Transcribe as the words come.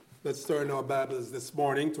Let's turn our Bibles this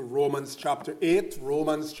morning to Romans chapter 8.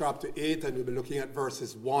 Romans chapter 8, and we'll be looking at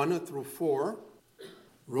verses 1 through 4.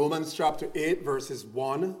 Romans chapter 8, verses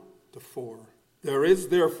 1 to 4. There is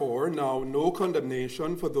therefore now no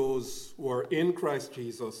condemnation for those who are in Christ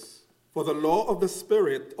Jesus. For the law of the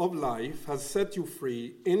Spirit of life has set you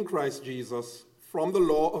free in Christ Jesus from the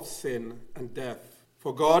law of sin and death.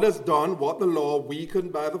 For God has done what the law,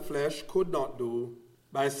 weakened by the flesh, could not do.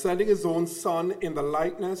 By sending his own Son in the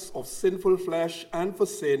likeness of sinful flesh, and for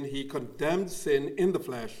sin he condemned sin in the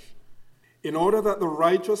flesh, in order that the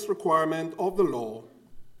righteous requirement of the law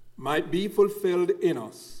might be fulfilled in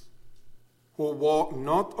us, who walk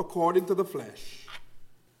not according to the flesh,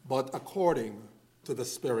 but according to the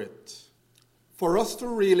Spirit. For us to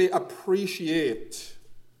really appreciate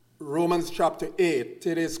Romans chapter 8,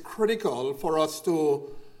 it is critical for us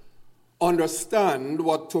to understand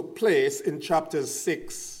what took place in chapters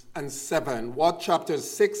 6 and 7, what chapters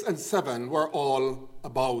 6 and 7 were all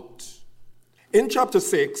about. In chapter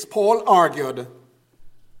 6, Paul argued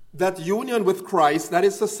that union with Christ, that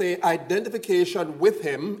is to say, identification with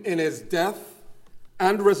him in his death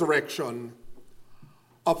and resurrection,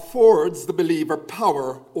 affords the believer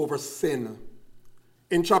power over sin.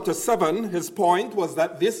 In chapter 7, his point was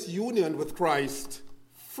that this union with Christ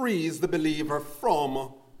frees the believer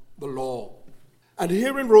from the law. And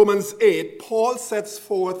here in Romans 8, Paul sets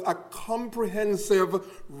forth a comprehensive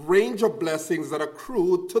range of blessings that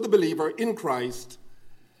accrue to the believer in Christ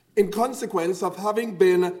in consequence of having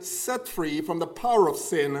been set free from the power of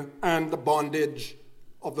sin and the bondage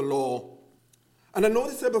of the law. And a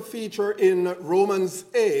noticeable feature in Romans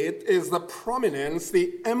 8 is the prominence,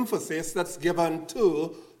 the emphasis that's given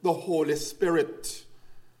to the Holy Spirit.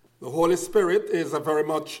 The Holy Spirit is a very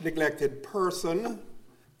much neglected person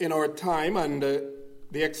in our time, and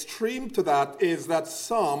the extreme to that is that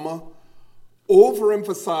some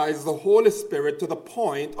overemphasize the Holy Spirit to the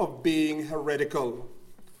point of being heretical.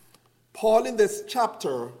 Paul in this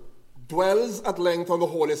chapter dwells at length on the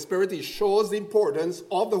Holy Spirit. He shows the importance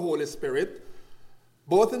of the Holy Spirit,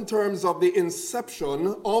 both in terms of the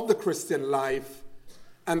inception of the Christian life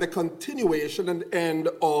and the continuation and end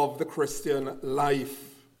of the Christian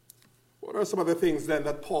life. What are some of the things then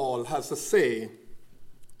that Paul has to say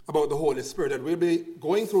about the Holy Spirit? And we'll be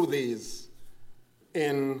going through these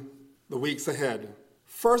in the weeks ahead.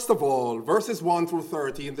 First of all, verses 1 through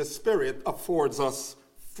 13, the Spirit affords us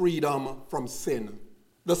freedom from sin.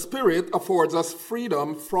 The Spirit affords us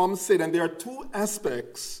freedom from sin, and there are two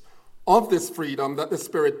aspects of this freedom that the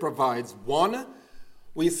Spirit provides. One,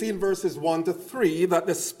 we see in verses 1 to 3 that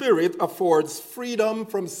the Spirit affords freedom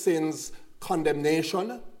from sin's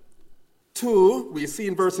condemnation. 2, we see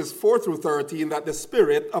in verses 4 through 13 that the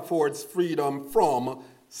Spirit affords freedom from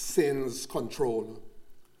sin's control.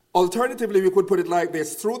 Alternatively, we could put it like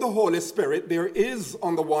this: through the Holy Spirit, there is,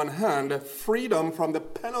 on the one hand, freedom from the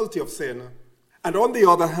penalty of sin, and on the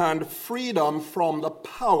other hand, freedom from the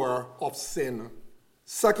power of sin.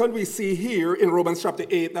 Second, we see here in Romans chapter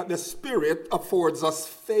 8 that the Spirit affords us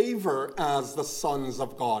favor as the sons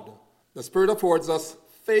of God. The Spirit affords us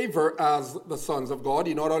favor as the sons of God.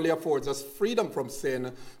 He not only affords us freedom from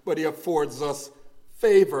sin, but he affords us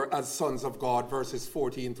favor as sons of God, verses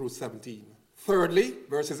 14 through 17. Thirdly,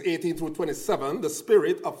 verses 18 through 27, the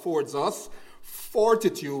Spirit affords us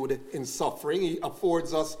fortitude in suffering. He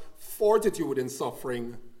affords us fortitude in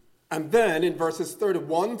suffering. And then in verses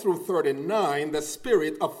 31 through 39, the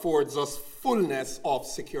Spirit affords us fullness of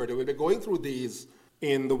security. We'll be going through these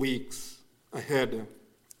in the weeks ahead.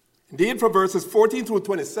 Indeed, from verses 14 through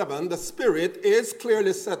 27, the Spirit is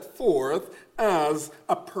clearly set forth as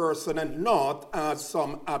a person and not as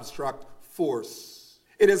some abstract force.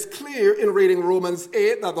 It is clear in reading Romans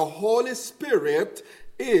 8 that the Holy Spirit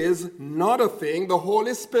is not a thing. The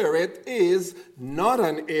Holy Spirit is not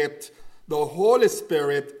an it. The Holy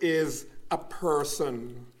Spirit is a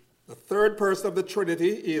person. The third person of the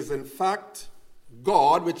Trinity is in fact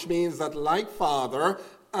God, which means that like Father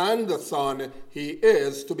and the Son, he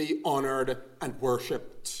is to be honored and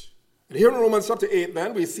worshipped. And here in Romans chapter 8,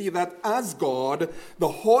 then, we see that as God, the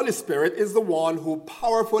Holy Spirit is the one who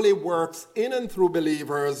powerfully works in and through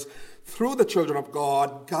believers, through the children of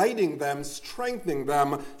God, guiding them, strengthening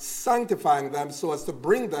them, sanctifying them so as to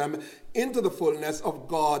bring them into the fullness of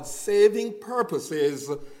God's saving purposes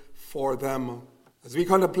for them. As we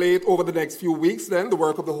contemplate over the next few weeks, then, the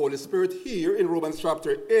work of the Holy Spirit here in Romans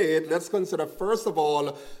chapter 8, let's consider first of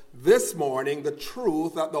all this morning the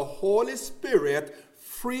truth that the Holy Spirit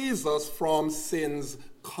frees us from sin's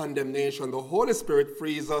condemnation. The Holy Spirit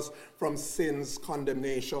frees us from sin's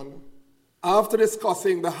condemnation. After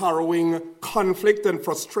discussing the harrowing conflict and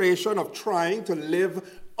frustration of trying to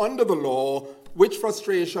live under the law, which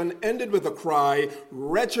frustration ended with a cry,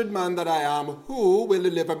 "Wretched man that I am, who will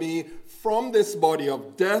deliver me from this body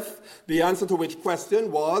of death?" The answer to which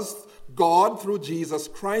question was God through Jesus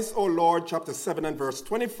Christ, our Lord, chapter 7 and verse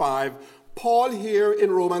 25. Paul here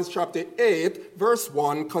in Romans chapter 8, verse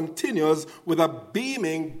 1, continues with a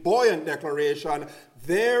beaming, buoyant declaration.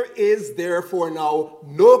 There is therefore now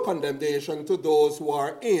no condemnation to those who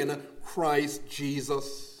are in Christ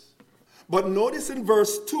Jesus. But notice in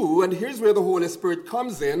verse 2, and here's where the Holy Spirit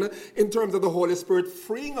comes in terms of the Holy Spirit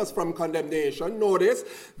freeing us from condemnation. Notice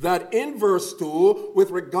that in verse 2, with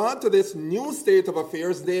regard to this new state of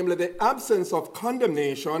affairs, namely the absence of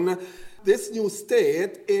condemnation, this new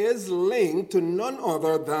state is linked to none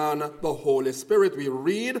other than the Holy Spirit. We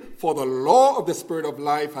read, "For the law of the Spirit of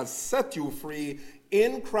life has set you free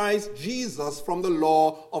in Christ Jesus from the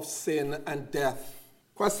law of sin and death."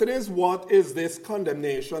 Question is, what is this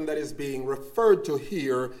condemnation that is being referred to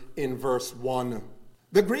here in verse 1?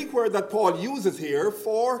 The Greek word that Paul uses here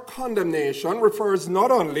for condemnation refers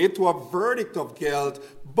not only to a verdict of guilt,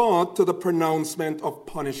 but to the pronouncement of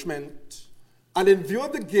punishment. And in view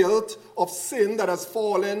of the guilt of sin that has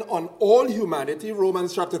fallen on all humanity,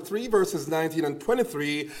 Romans chapter 3, verses 19 and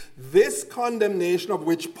 23, this condemnation of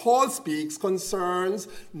which Paul speaks concerns,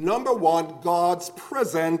 number one, God's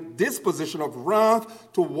present disposition of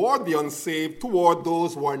wrath toward the unsaved, toward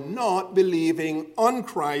those who are not believing on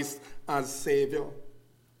Christ as Savior.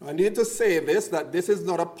 I need to say this, that this is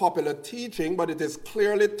not a popular teaching, but it is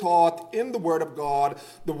clearly taught in the Word of God.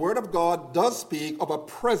 The Word of God does speak of a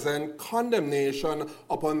present condemnation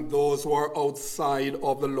upon those who are outside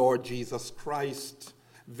of the Lord Jesus Christ.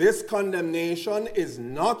 This condemnation is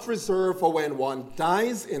not reserved for when one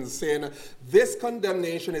dies in sin. This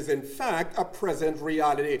condemnation is in fact a present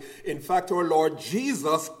reality. In fact, our Lord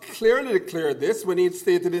Jesus clearly declared this when he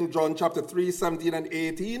stated in John chapter 3, 17 and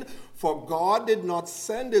 18, "For God did not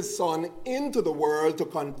send his Son into the world to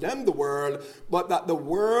condemn the world, but that the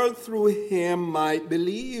world through him might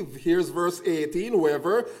believe." Here's verse 18,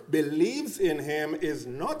 "Whoever believes in him is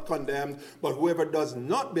not condemned, but whoever does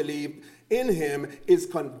not believe in him is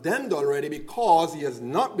condemned already because he has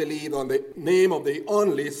not believed on the name of the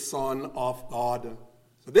only Son of God."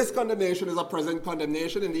 So this condemnation is a present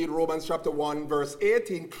condemnation. Indeed, Romans chapter 1, verse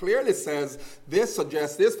 18 clearly says this,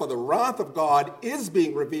 suggests this, "For the wrath of God is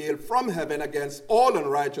being revealed from heaven against all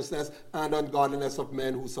unrighteousness and ungodliness of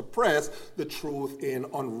men who suppress the truth in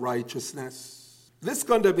unrighteousness." This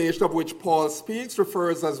condemnation of which Paul speaks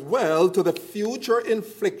refers as well to the future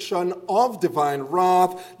infliction of divine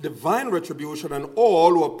wrath, divine retribution on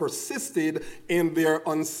all who have persisted in their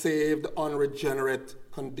unsaved, unregenerate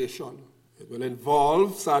condition. It will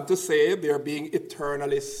involve, sad to say, their being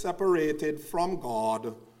eternally separated from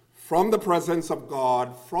God, from the presence of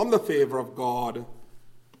God, from the favor of God,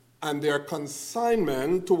 and their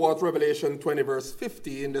consignment to what Revelation 20 verse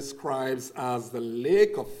 15 describes as the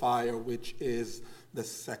lake of fire, which is the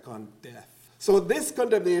second death. So this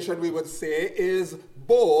condemnation, we would say, is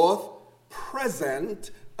both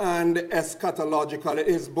present and eschatological. It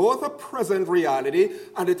is both a present reality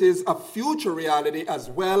and it is a future reality as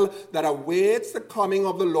well that awaits the coming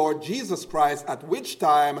of the Lord Jesus Christ, at which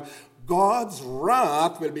time God's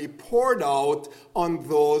wrath will be poured out on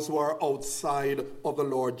those who are outside of the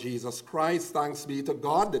Lord Jesus Christ. Thanks be to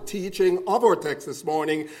God. The teaching of our text this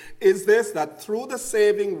morning is this, that through the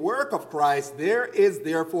saving work of Christ, there is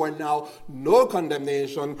therefore now no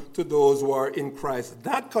condemnation to those who are in Christ.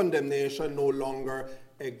 That condemnation no longer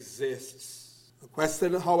exists. The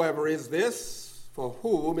question, however, is this: for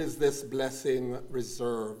whom is this blessing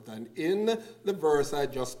reserved? And in the verse I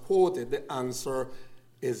just quoted, the answer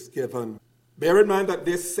is given. Bear in mind that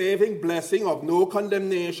this saving blessing of no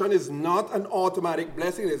condemnation is not an automatic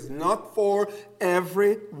blessing. It is not for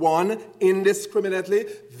everyone indiscriminately.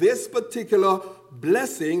 This particular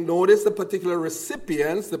blessing, notice the particular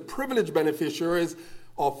recipients, the privileged beneficiaries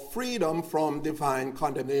of freedom from divine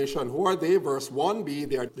condemnation. Who are they? Verse 1b,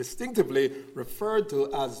 they are distinctively referred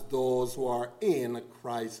to as those who are in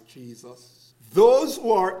Christ Jesus. Those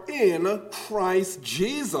who are in Christ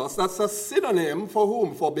Jesus, that's a synonym for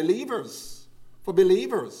whom? For believers. For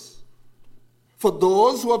believers. For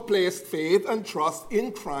those who have placed faith and trust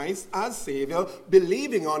in Christ as Savior,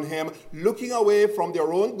 believing on him, looking away from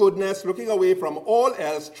their own goodness, looking away from all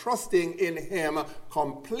else, trusting in him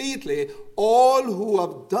completely. All who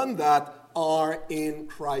have done that are in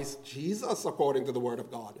Christ Jesus, according to the Word of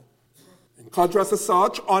God. In Contrast as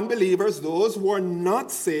such, unbelievers, those who are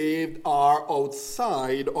not saved, are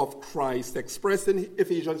outside of Christ, expressed in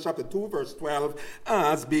Ephesians chapter 2, verse 12,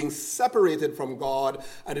 as being separated from God,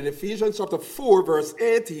 and in Ephesians chapter 4, verse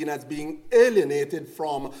 18, as being alienated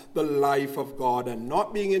from the life of God. And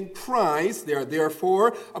not being in Christ, they are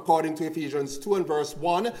therefore, according to Ephesians 2 and verse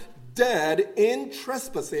 1, dead in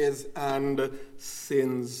trespasses and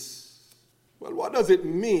sins. Well, what does it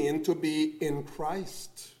mean to be in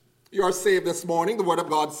Christ? You are saved this morning. The Word of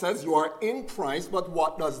God says you are in Christ, but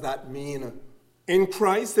what does that mean? In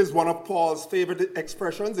Christ is one of Paul's favorite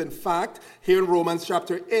expressions. In fact, here in Romans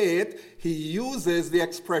chapter 8, he uses the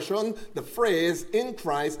expression, the phrase, in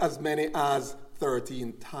Christ, as many as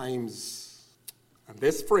 13 times. And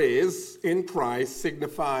this phrase, in Christ,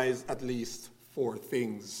 signifies at least 4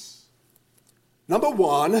 things. Number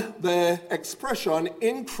 1, the expression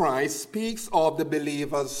in Christ speaks of the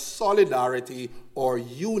believer's solidarity or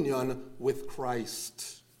union with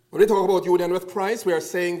Christ. When we talk about union with Christ, we are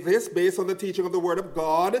saying this based on the teaching of the Word of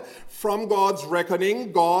God, from God's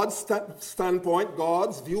reckoning, God's standpoint,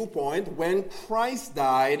 God's viewpoint. When Christ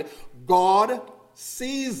died, God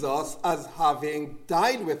sees us as having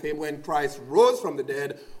died with him. When Christ rose from the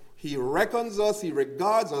dead, he reckons us, he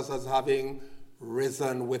regards us as having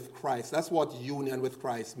risen with Christ. That's what union with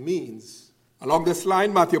Christ means. Along this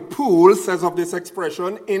line, Matthew Poole says of this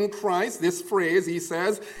expression, in Christ, this phrase, he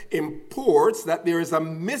says, imports that there is a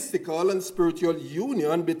mystical and spiritual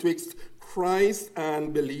union betwixt Christ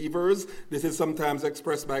and believers. This is sometimes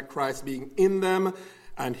expressed by Christ being in them,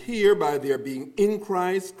 and here by their being in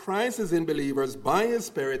Christ. Christ is in believers by his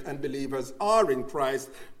Spirit, and believers are in Christ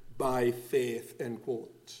by faith, end quote.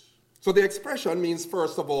 So the expression means,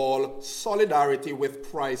 first of all, solidarity with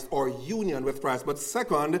Christ or union with Christ. But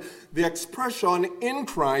second, the expression in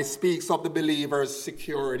Christ speaks of the believer's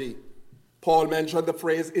security. Paul mentioned the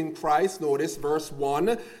phrase in Christ. Notice verse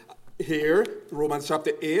 1 here, Romans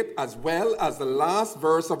chapter 8, as well as the last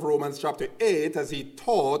verse of Romans chapter 8, as he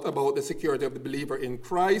taught about the security of the believer in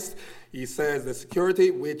Christ. He says the security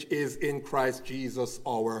which is in Christ Jesus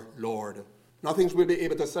our Lord. Nothing will be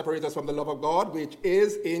able to separate us from the love of God, which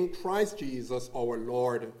is in Christ Jesus our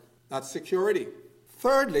Lord. That's security.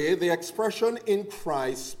 Thirdly, the expression in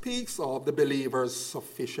Christ speaks of the believer's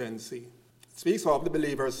sufficiency. It speaks of the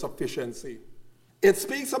believer's sufficiency. It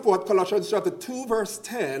speaks of what Colossians chapter 2 verse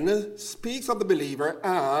 10 speaks of the believer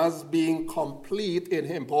as being complete in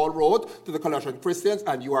him. Paul wrote to the Colossian Christians,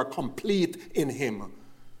 and you are complete in him.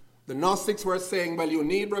 The Gnostics were saying, well, you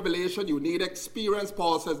need revelation, you need experience.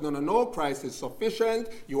 Paul says, no, Christ is sufficient.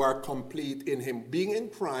 You are complete in him. Being in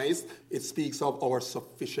Christ, it speaks of our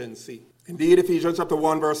sufficiency. Indeed, Ephesians chapter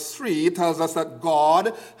 1 verse 3 tells us that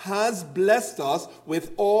God has blessed us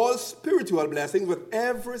with all spiritual blessings, with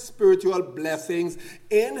every spiritual blessings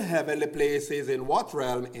in heavenly places. In what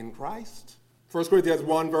realm? In Christ. 1 Corinthians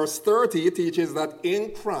 1 verse 30 teaches that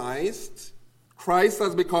in Christ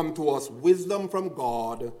has become to us wisdom from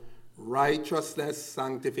God, righteousness,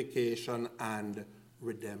 sanctification, and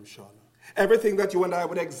redemption. Everything that you and I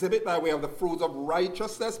would exhibit by way of the fruits of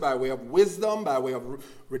righteousness, by way of wisdom, by way of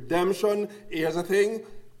redemption, here's the thing,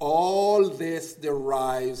 all this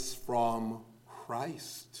derives from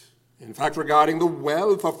Christ. In fact, regarding the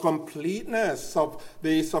wealth of completeness, of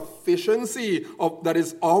the sufficiency that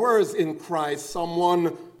is ours in Christ,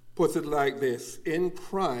 someone puts it like this: in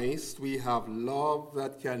Christ we have love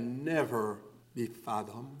that can never be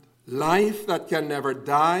fathomed, life that can never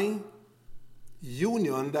die,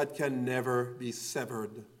 union that can never be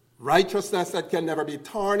severed, righteousness that can never be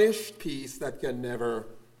tarnished, peace that can never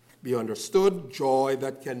be understood, joy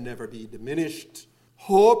that can never be diminished,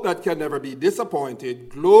 hope that can never be disappointed,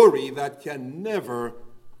 glory that can never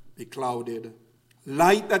be clouded,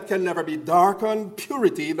 light that can never be darkened,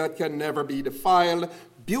 purity that can never be defiled,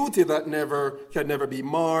 beauty that can never be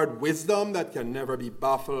marred, wisdom that can never be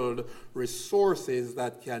baffled, resources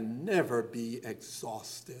that can never be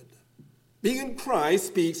exhausted. Being in Christ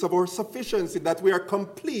speaks of our sufficiency, that we are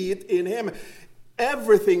complete in him.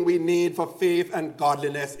 Everything we need for faith and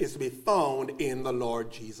godliness is to be found in the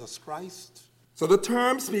Lord Jesus Christ. So the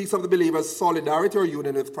term speaks of the believer's solidarity or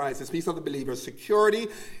union with Christ. It speaks of the believer's security.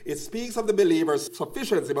 It speaks of the believer's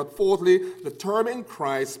sufficiency. But fourthly, the term in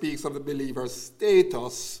Christ speaks of the believer's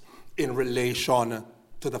status in relation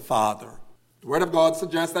to the Father. The Word of God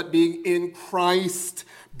suggests that being in Christ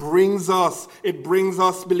brings us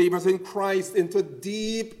believers in Christ into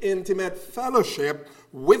deep, intimate fellowship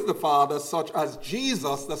with the Father, such as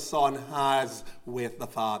Jesus the Son has with the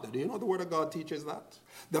Father. Do you know the Word of God teaches that?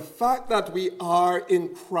 The fact that we are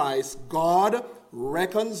in Christ, God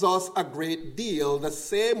reckons us a great deal the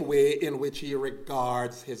same way in which he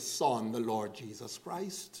regards his Son, the Lord Jesus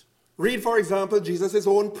Christ. Read, for example, Jesus'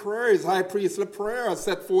 own prayer, his high priestly prayer,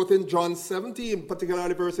 set forth in John 17,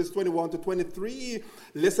 particularly verses 21 to 23.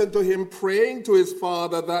 Listen to him praying to his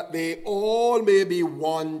Father that they all may be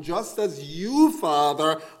one, just as you,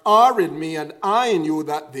 Father, are in me and I in you,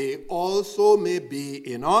 that they also may be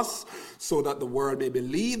in us, so that the world may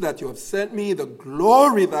believe that you have sent me. The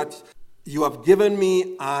glory that you have given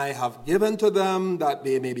me, I have given to them, that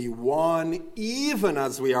they may be one, even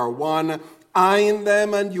as we are one, I in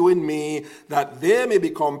them and you in me, that they may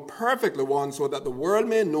become perfectly one, so that the world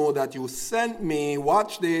may know that you sent me,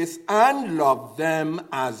 watch this, and love them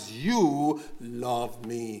as you love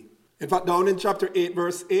me. In fact, down in chapter 8,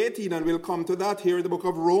 verse 18, and we'll come to that here in the book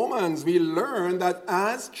of Romans, we learn that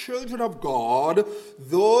as children of God,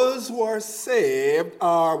 those who are saved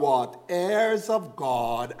are what? Heirs of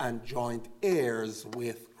God and joint heirs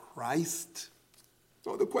with Christ.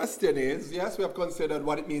 So the question is, yes, we have considered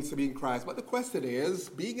what it means to be in Christ, but the question is,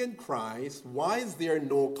 being in Christ, why is there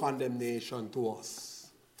no condemnation to us?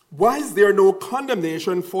 Why is there no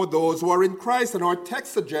condemnation for those who are in Christ? And our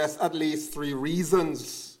text suggests at least 3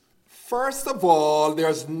 reasons. First of all,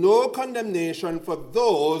 there's no condemnation for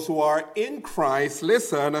those who are in Christ,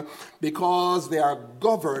 listen, because they are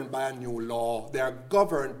governed by a new law. They are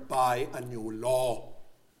governed by a new law.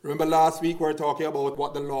 Remember last week we were talking about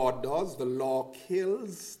what the law does. The law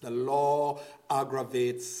kills, the law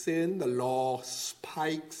aggravates sin, the law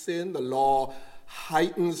spikes sin, the law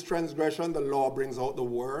heightens transgression, the law brings out the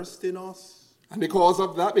worst in us. And because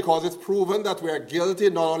of that, because it's proven that we are guilty,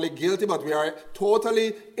 not only guilty, but we are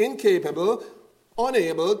totally incapable,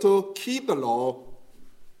 unable to keep the law,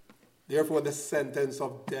 therefore the sentence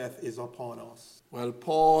of death is upon us. Well,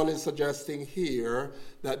 Paul is suggesting here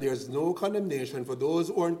that there's no condemnation for those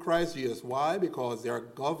who are in Christ Jesus. Why? Because they are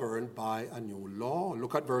governed by a new law.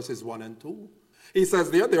 Look at verses 1 and 2. He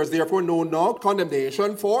says there's therefore no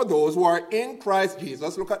condemnation for those who are in Christ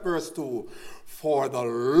Jesus. Look at verse 2. For the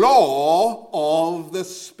law of the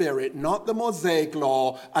Spirit, not the Mosaic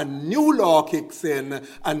law, a new law kicks in,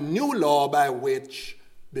 a new law by which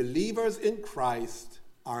believers in Christ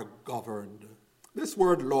are governed. This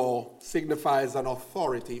word law signifies an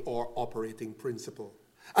authority or operating principle.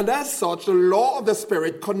 And as such, the law of the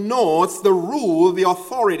Spirit connotes the rule, the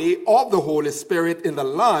authority of the Holy Spirit in the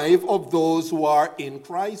life of those who are in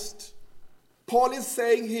Christ. Paul is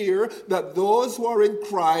saying here that those who are in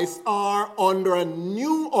Christ are under a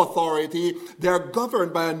new authority. They're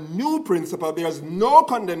governed by a new principle. There's no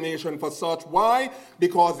condemnation for such. Why?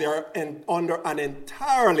 Because they are under an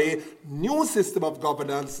entirely new system of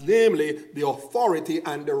governance, namely the authority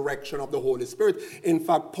and direction of the Holy Spirit. In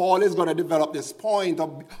fact, Paul is going to develop this point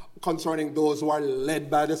concerning those who are led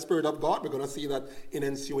by the Spirit of God. We're going to see that in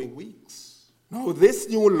ensuing weeks. Now, this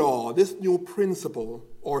new law, this new principle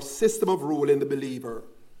or system of rule in the believer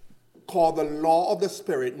called the law of the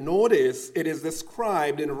Spirit, notice it is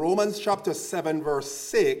described in Romans chapter 7 verse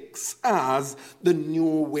 6 as the new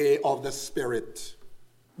way of the Spirit.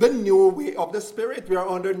 The new way of the Spirit. We are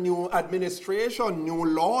under new administration, new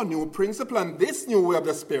law, new principle, and this new way of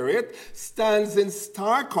the Spirit stands in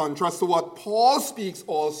stark contrast to what Paul speaks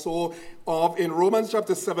also of in Romans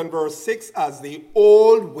chapter 7 verse 6 as the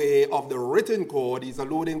old way of the written code. He's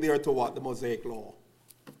alluding there to what? The Mosaic law.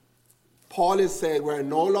 Paul is saying we're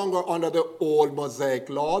no longer under the old Mosaic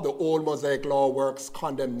law. The old Mosaic law works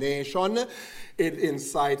condemnation. It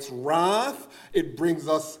incites wrath. It brings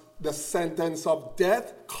us the sentence of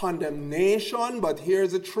death, condemnation. But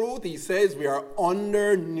here's the truth. He says we are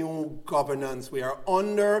under new governance. We are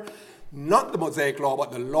under not the Mosaic law,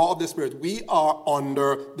 but the law of the Spirit. We are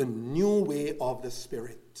under the new way of the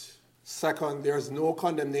Spirit. Second, there's no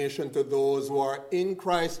condemnation to those who are in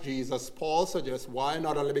Christ Jesus. Paul suggests why?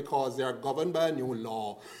 Not only because they are governed by a new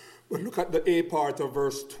law, but look at the A part of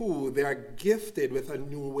verse 2. They are gifted with a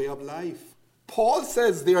new way of life. Paul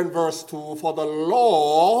says there in verse 2, for the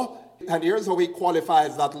law, and here's how he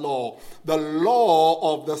qualifies that law, the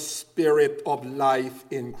law of the Spirit of life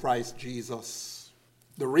in Christ Jesus.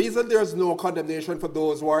 The reason there's no condemnation for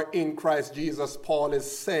those who are in Christ Jesus, Paul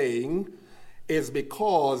is saying, is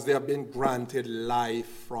because they have been granted life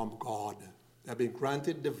from God. They have been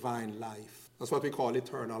granted divine life. That's what we call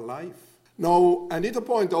eternal life. Now, I need to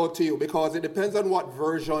point out to you, because it depends on what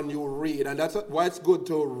version you read, and that's why it's good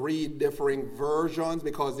to read differing versions,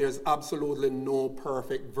 because there's absolutely no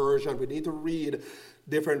perfect version. We need to read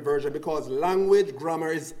different versions, because language,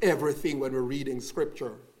 grammar is everything when we're reading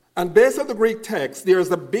Scripture. And based on the Greek text,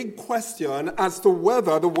 there's a big question as to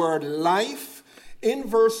whether the word life in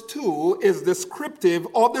verse 2 is descriptive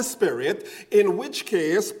of the Spirit, in which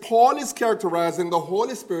case Paul is characterizing the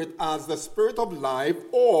Holy Spirit as the Spirit of life,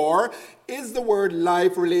 or is the word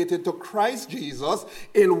life related to Christ Jesus,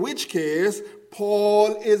 in which case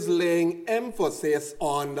Paul is laying emphasis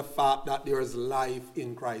on the fact that there is life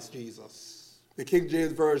in Christ Jesus. The King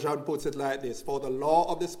James Version puts it like this: for the law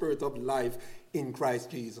of the Spirit of life in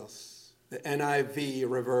Christ Jesus. The NIV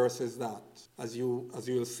reverses that, as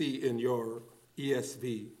you'll see in your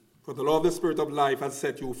ESV. For the law of the Spirit of life has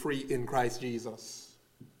set you free in Christ Jesus.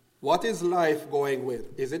 What is life going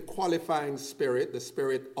with? Is it qualifying spirit, the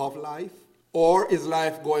Spirit of life? Or is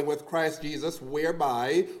life going with Christ Jesus,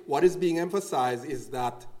 whereby what is being emphasized is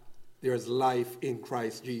that there's life in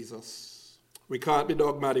Christ Jesus? We can't be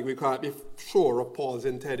dogmatic. We can't be sure of Paul's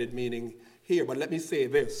intended meaning here. But let me say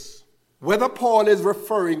this. Whether Paul is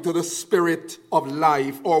referring to the Spirit of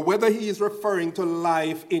life or whether he is referring to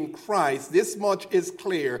life in Christ, this much is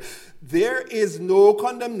clear. There is no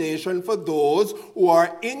condemnation for those who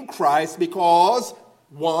are in Christ because,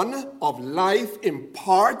 one, of life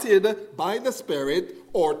imparted by the Spirit,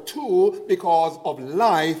 or two, because of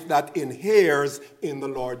life that inheres in the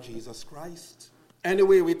Lord Jesus Christ. Any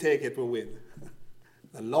way we take it, we win.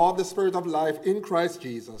 The law of the Spirit of life in Christ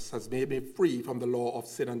Jesus has made me free from the law of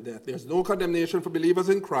sin and death. There's no condemnation for believers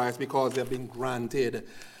in Christ because they've been granted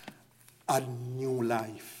a new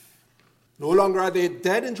life. No longer are they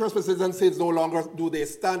dead in trespasses and sins. No longer do they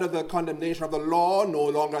stand under the condemnation of the law. No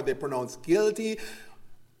longer are they pronounced guilty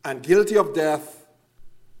and guilty of death.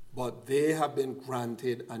 But they have been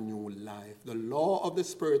granted a new life. The law of the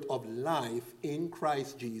Spirit of life in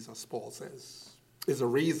Christ Jesus, Paul says, is the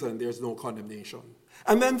reason there's no condemnation.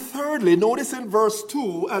 And then thirdly, notice in verse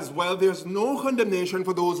 2 as well, there's no condemnation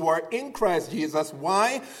for those who are in Christ Jesus.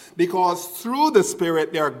 Why? Because through the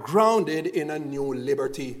Spirit, they are grounded in a new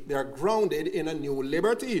liberty. They are grounded in a new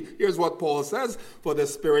liberty. Here's what Paul says: for the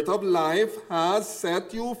Spirit of life has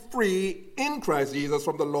set you free in Christ Jesus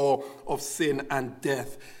from the law of sin and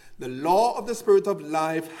death. The law of the Spirit of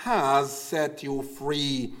life has set you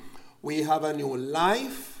free. We have a new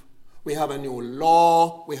life. We have a new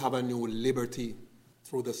law. We have a new liberty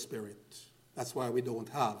through the Spirit. That's why we don't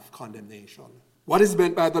have condemnation. What is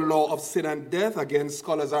meant by the law of sin and death? Again,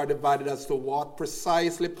 scholars are divided as to what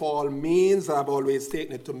precisely Paul means. I've always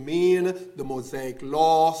taken it to mean the Mosaic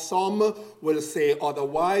law. Some will say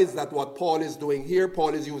otherwise, that what Paul is doing here,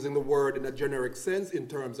 Paul is using the word in a generic sense in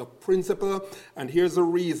terms of principle. And here's the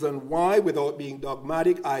reason why, without being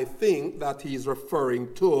dogmatic, I think that he's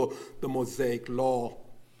referring to the Mosaic law.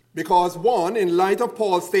 Because one, in light of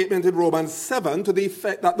Paul's statement in Romans 7 to the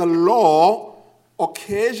effect that the law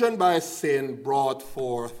occasioned by sin brought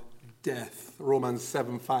forth death, Romans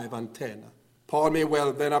 7, 5 and 10. Paul may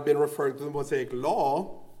well then have been referring to the Mosaic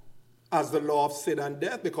law as the law of sin and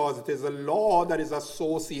death, because it is a law that is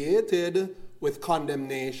associated with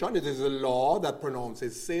condemnation. It is a law that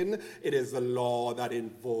pronounces sin. It is a law that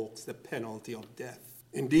invokes the penalty of death.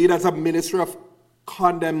 Indeed, as a ministry of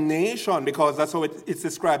condemnation, because that's how it's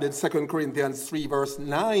described in 2 Corinthians 3 verse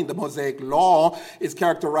 9. The Mosaic law is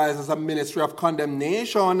characterized as a ministry of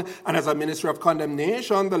condemnation, and as a ministry of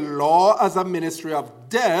condemnation, the law as a ministry of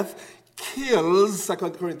death kills. 2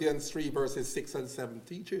 Corinthians 3 verses 6 and 7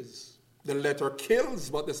 teaches. The letter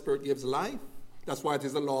kills, but the Spirit gives life. That's why it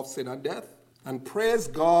is the law of sin and death. And praise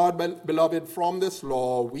God, beloved, from this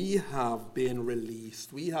law we have been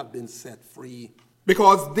released. We have been set free.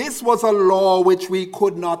 Because this was a law which we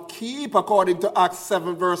could not keep, according to Acts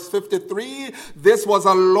 7 verse 53. This was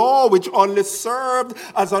a law which only served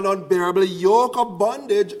as an unbearable yoke of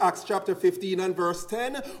bondage, Acts chapter 15 and verse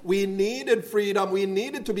 10. We needed freedom. We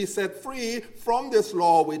needed to be set free from this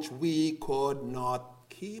law which we could not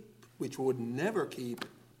keep, which we would never keep.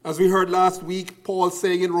 As we heard last week, Paul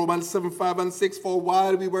saying in Romans 7, 5 and 6, for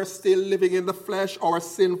while we were still living in the flesh, our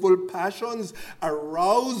sinful passions,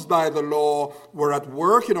 aroused by the law, were at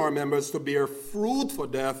work in our members to bear fruit for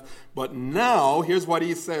death. But now, here's what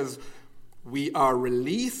he says, we are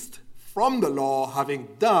released from the law, having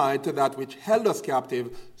died to that which held us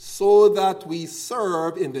captive, so that we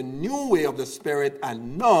serve in the new way of the Spirit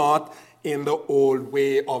and not in the old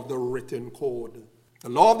way of the written code. The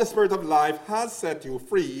law of the Spirit of life has set you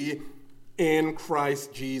free in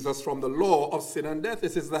Christ Jesus from the law of sin and death.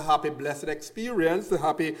 This is the happy, blessed experience, the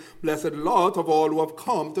happy, blessed lot of all who have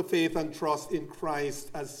come to faith and trust in Christ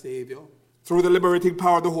as Savior. Through the liberating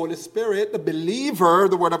power of the Holy Spirit, the believer,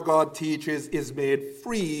 the Word of God teaches, is made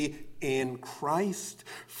free in Christ,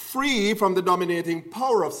 free from the dominating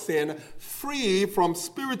power of sin, free from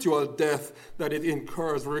spiritual death that it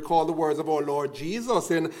incurs. Recall the words of our Lord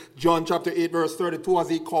Jesus in John chapter 8, verse 32, as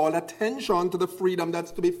he called attention to the freedom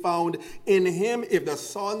that's to be found in him. If the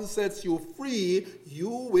Son sets you free, you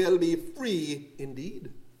will be free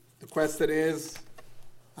indeed. The question is,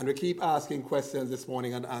 and we keep asking questions this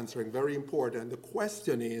morning and answering, very important. The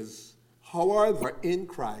question is, how are they in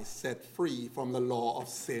Christ set free from the law of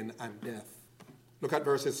sin and death? Look at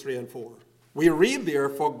verses 3 and 4. We read there,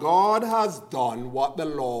 for God has done what the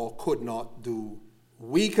law could not do,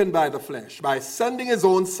 weakened by the flesh, by sending his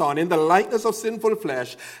own Son in the likeness of sinful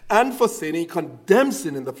flesh, and for sin he condemned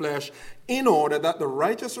sin in the flesh, in order that the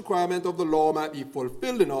righteous requirement of the law might be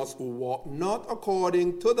fulfilled in us who walk not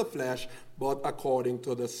according to the flesh, but according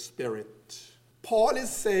to the Spirit. Paul is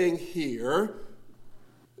saying here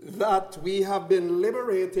that we have been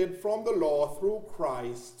liberated from the law through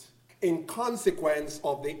Christ in consequence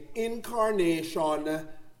of the incarnation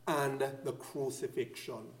and the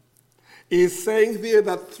crucifixion. He's saying there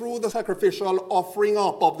that through the sacrificial offering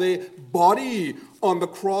up of the body on the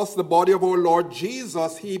cross, the body of our Lord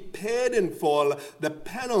Jesus, he paid in full the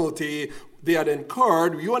penalty they had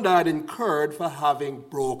incurred, you and I had incurred, for having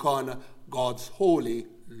broken God's holy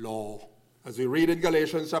law. As we read in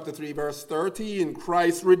Galatians chapter 3, verse 13,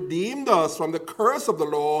 Christ redeemed us from the curse of the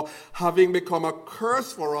law, having become a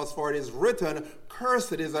curse for us, for it is written,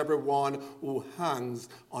 cursed is everyone who hangs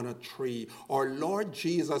on a tree. Our Lord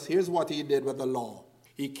Jesus, here's what he did with the law.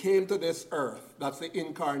 He came to this earth. That's the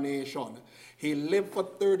incarnation. He lived for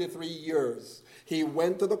 33 years. He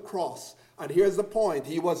went to the cross. And here's the point.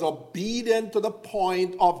 He was obedient to the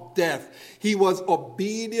point of death. He was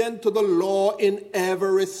obedient to the law in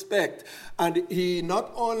every respect. And he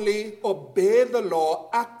not only obeyed the law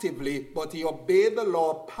actively, but he obeyed the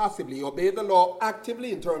law passively. He obeyed the law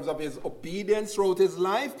actively in terms of his obedience throughout his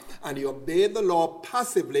life, and he obeyed the law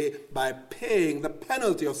passively by paying the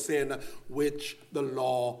penalty of sin which the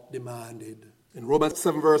law demanded. In Romans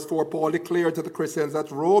 7 verse 4, Paul declared to the Christians at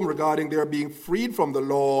Rome regarding their being freed from the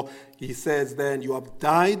law, he says, then you have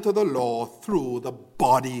died to the law through the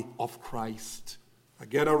body of Christ.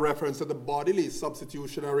 Again, a reference to the bodily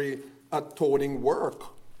substitutionary atoning work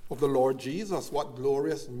of the Lord Jesus. What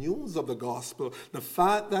glorious news of the gospel. The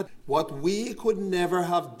fact that what we could never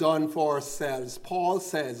have done for ourselves, Paul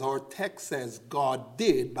says, our text says, God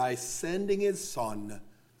did by sending his Son.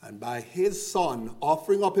 And by his Son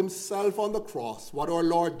offering up himself on the cross, what our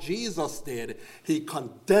Lord Jesus did, he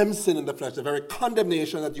condemned sin in the flesh, the very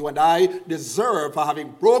condemnation that you and I deserve for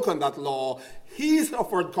having broken that law. He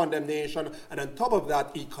suffered condemnation, and on top of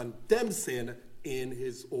that, he condemned sin in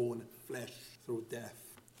his own flesh through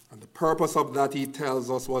death. And the purpose of that, he tells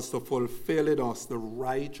us, was to fulfill in us the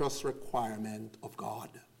righteous requirement of God.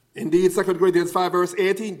 Indeed, 2 Corinthians 5 verse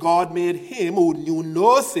 18, God made him who knew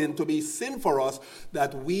no sin to be sin for us,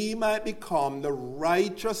 that we might become the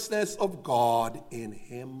righteousness of God in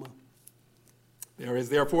him. There is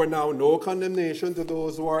therefore now no condemnation to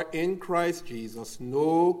those who are in Christ Jesus.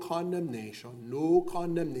 No condemnation, no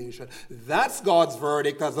condemnation. That's God's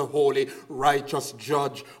verdict as the holy, righteous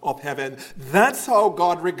judge of heaven. That's how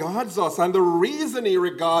God regards us. And the reason he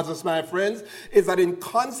regards us, my friends, is that in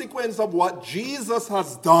consequence of what Jesus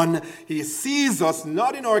has done, he sees us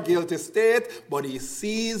not in our guilty state, but he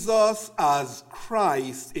sees us as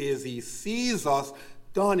Christ is. He sees us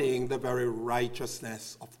donning the very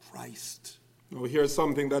righteousness of Christ. Now, here's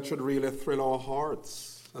something that should really thrill our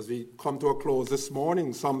hearts as we come to a close this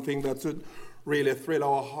morning, something that should really thrill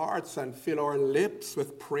our hearts and fill our lips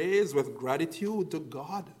with praise, with gratitude to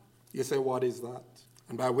God. You say, what is that?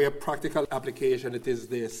 And by way of practical application, it is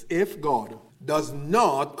this. If God does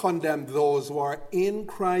not condemn those who are in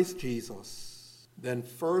Christ Jesus, then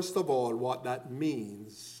first of all, what that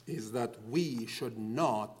means is that we should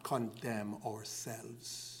not condemn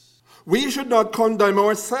ourselves. We should not condemn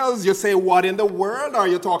ourselves. You say, what in the world are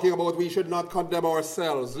you talking about? We should not condemn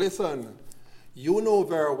ourselves. Listen, you know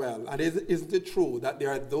very well, and isn't it true, that there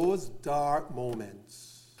are those dark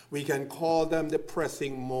moments, we can call them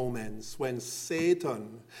depressing moments, when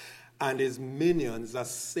Satan and his minions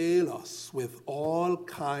assail us with all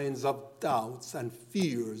kinds of doubts and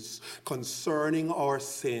fears concerning our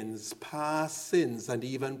sins, past sins and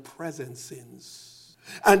even present sins.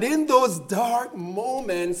 And in those dark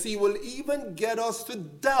moments, he will even get us to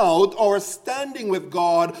doubt our standing with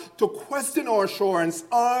God, to question our assurance.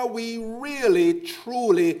 Are we really,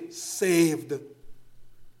 truly saved?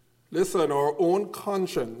 Listen, our own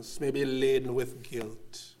conscience may be laden with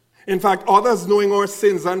guilt. In fact, others knowing our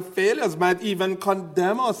sins and failures might even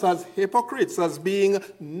condemn us as hypocrites, as being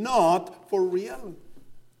not for real.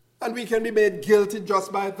 And we can be made guilty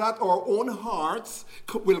just by that. Our own hearts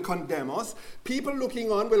will condemn us. People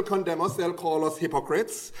looking on will condemn us. They'll call us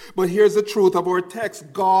hypocrites. But here's the truth of our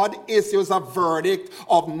text. God issues a verdict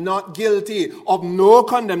of not guilty, of no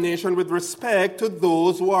condemnation with respect to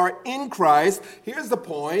those who are in Christ. Here's the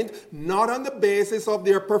point. Not on the basis of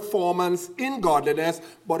their performance in godliness,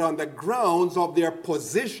 but on the grounds of their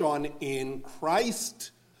position in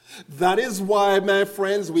Christ. That is why, my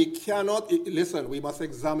friends, we cannot, listen, we must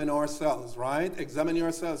examine ourselves, right? Examine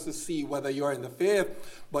yourselves to see whether you're in the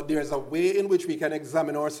faith. But there's a way in which we can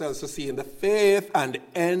examine ourselves to see in the faith and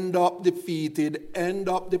end up defeated, end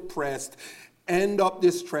up depressed, end up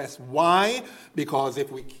distressed. Why? Because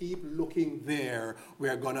if we keep looking there,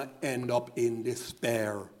 we're going to end up in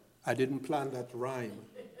despair. I didn't plan that rhyme.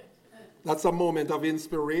 That's a moment of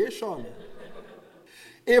inspiration.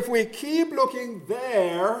 If we keep looking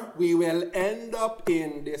there, we will end up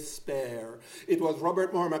in despair. It was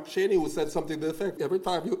Robert Moore McChaney who said something to the effect, every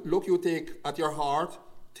time you look, you take at your heart,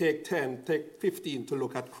 take 10, take 15 to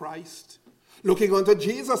look at Christ. Looking unto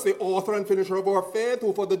Jesus, the author and finisher of our faith,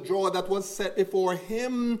 who for the joy that was set before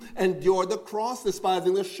him endured the cross,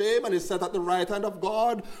 despising the shame, and is set at the right hand of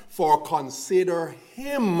God. For consider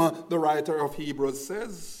him, the writer of Hebrews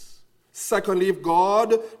says. Secondly, if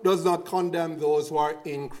God does not condemn those who are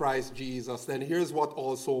in Christ Jesus, then here's what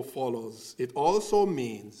also follows. It also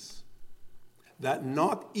means that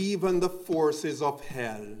not even the forces of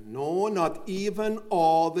hell, no, not even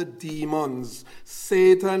all the demons,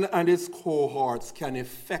 Satan and his cohorts can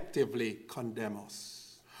effectively condemn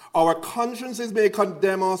us. Our consciences may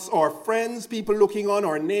condemn us, our friends, people looking on,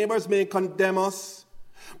 our neighbors may condemn us,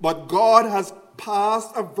 but God has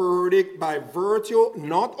passed a verdict by virtue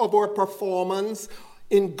not of our performance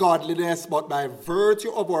in godliness, but by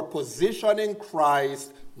virtue of our position in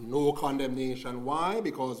Christ, no condemnation. Why?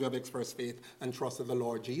 Because we have expressed faith and trusted the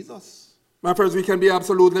Lord Jesus. My friends, we can be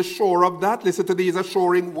absolutely sure of that. Listen to these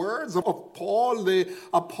assuring words of Paul, the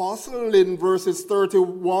apostle, in verses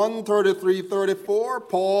 31, 33, 34.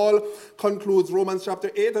 Paul concludes Romans chapter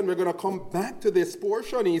 8, and we're going to come back to this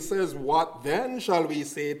portion. He says, what then shall we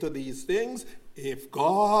say to these things? If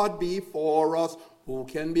God be for us, who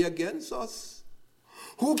can be against us?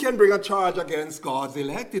 Who can bring a charge against God's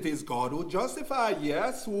elect? It is God who justifies,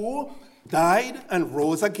 yes, who died and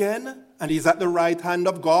rose again, and he's at the right hand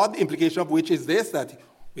of God, the implication of which is this, that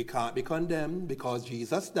we can't be condemned because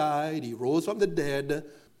Jesus died, he rose from the dead,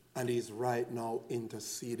 and he's right now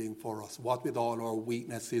interceding for us, what with all our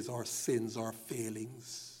weaknesses, our sins, our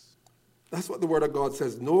failings. That's what the Word of God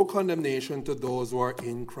says, no condemnation to those who are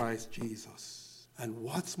in Christ Jesus. And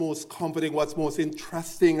what's most comforting, what's most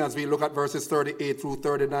interesting as we look at verses 38 through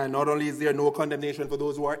 39, not only is there no condemnation for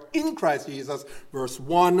those who are in Christ Jesus, verse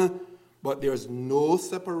 1, but there's no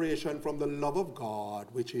separation from the love of God,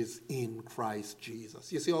 which is in Christ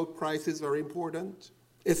Jesus. You see how Christ is very important?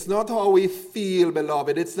 It's not how we feel,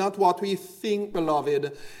 beloved. It's not what we think,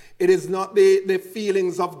 beloved. It is not the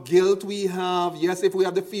feelings of guilt we have. Yes, if we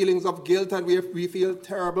have the feelings of guilt and we feel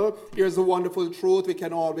terrible, here's the wonderful truth. We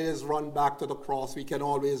can always run back to the cross. We can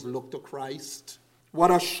always look to Christ.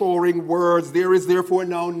 What assuring words. There is therefore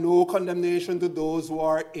now no condemnation to those who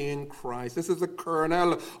are in Christ. This is the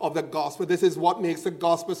kernel of the gospel. This is what makes the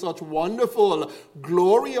gospel such wonderful,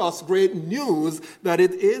 glorious, great news that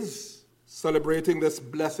it is. Celebrating this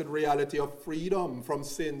blessed reality of freedom from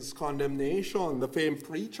sin's condemnation. The famed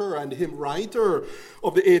preacher and hymn writer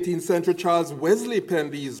of the 18th century, Charles Wesley,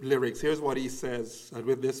 penned these lyrics. Here's what he says, and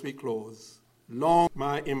with this we close. Long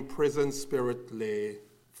my imprisoned spirit lay,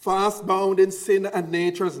 fast bound in sin and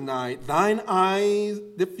nature's night. Thine eyes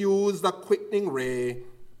diffused a quickening ray.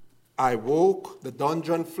 I woke, the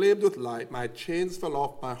dungeon flamed with light. My chains fell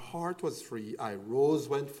off, my heart was free. I rose,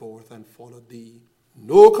 went forth, and followed thee.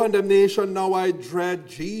 No condemnation now I dread,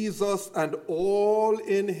 Jesus, and all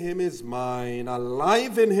in him is mine.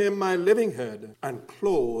 Alive in him my living head, and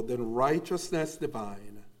clothed in righteousness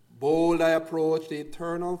divine. Bold I approach the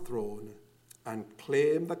eternal throne, and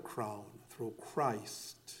claim the crown through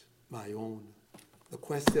Christ my own. The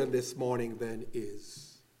question this morning then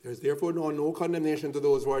is, there's therefore no condemnation to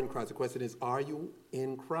those who are in Christ. The question is, are you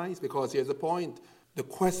in Christ? Because here's the point. The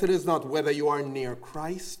question is not whether you are near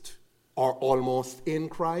Christ or almost in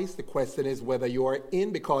Christ. The question is whether you are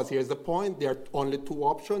in, because here's the point. There are only two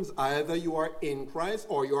options. Either you are in Christ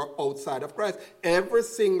or you are outside of Christ. Every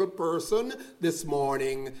single person this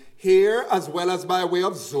morning, here as well as by way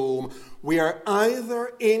of Zoom, we are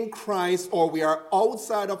either in Christ or we are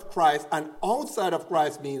outside of Christ. And outside of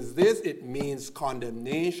Christ means this. It means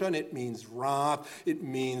condemnation. It means wrath. It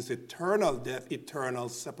means eternal death, eternal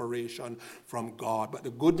separation from God. But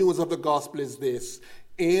the good news of the gospel is this.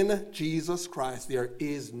 in Jesus Christ, there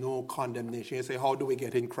is no condemnation. You say, how do we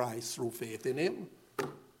get in Christ? Through faith in him.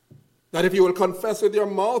 That if you will confess with your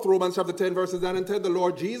mouth, Romans chapter 10, verses 9 and 10, the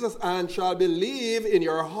Lord Jesus, and shall believe in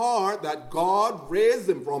your heart that God raised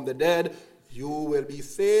him from the dead, you will be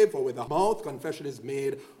saved. For with the mouth confession is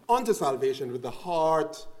made unto salvation. With the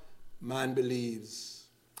heart man believes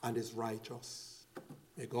and is righteous.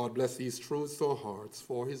 May God bless these truths to our hearts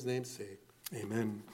for his name's sake. Amen.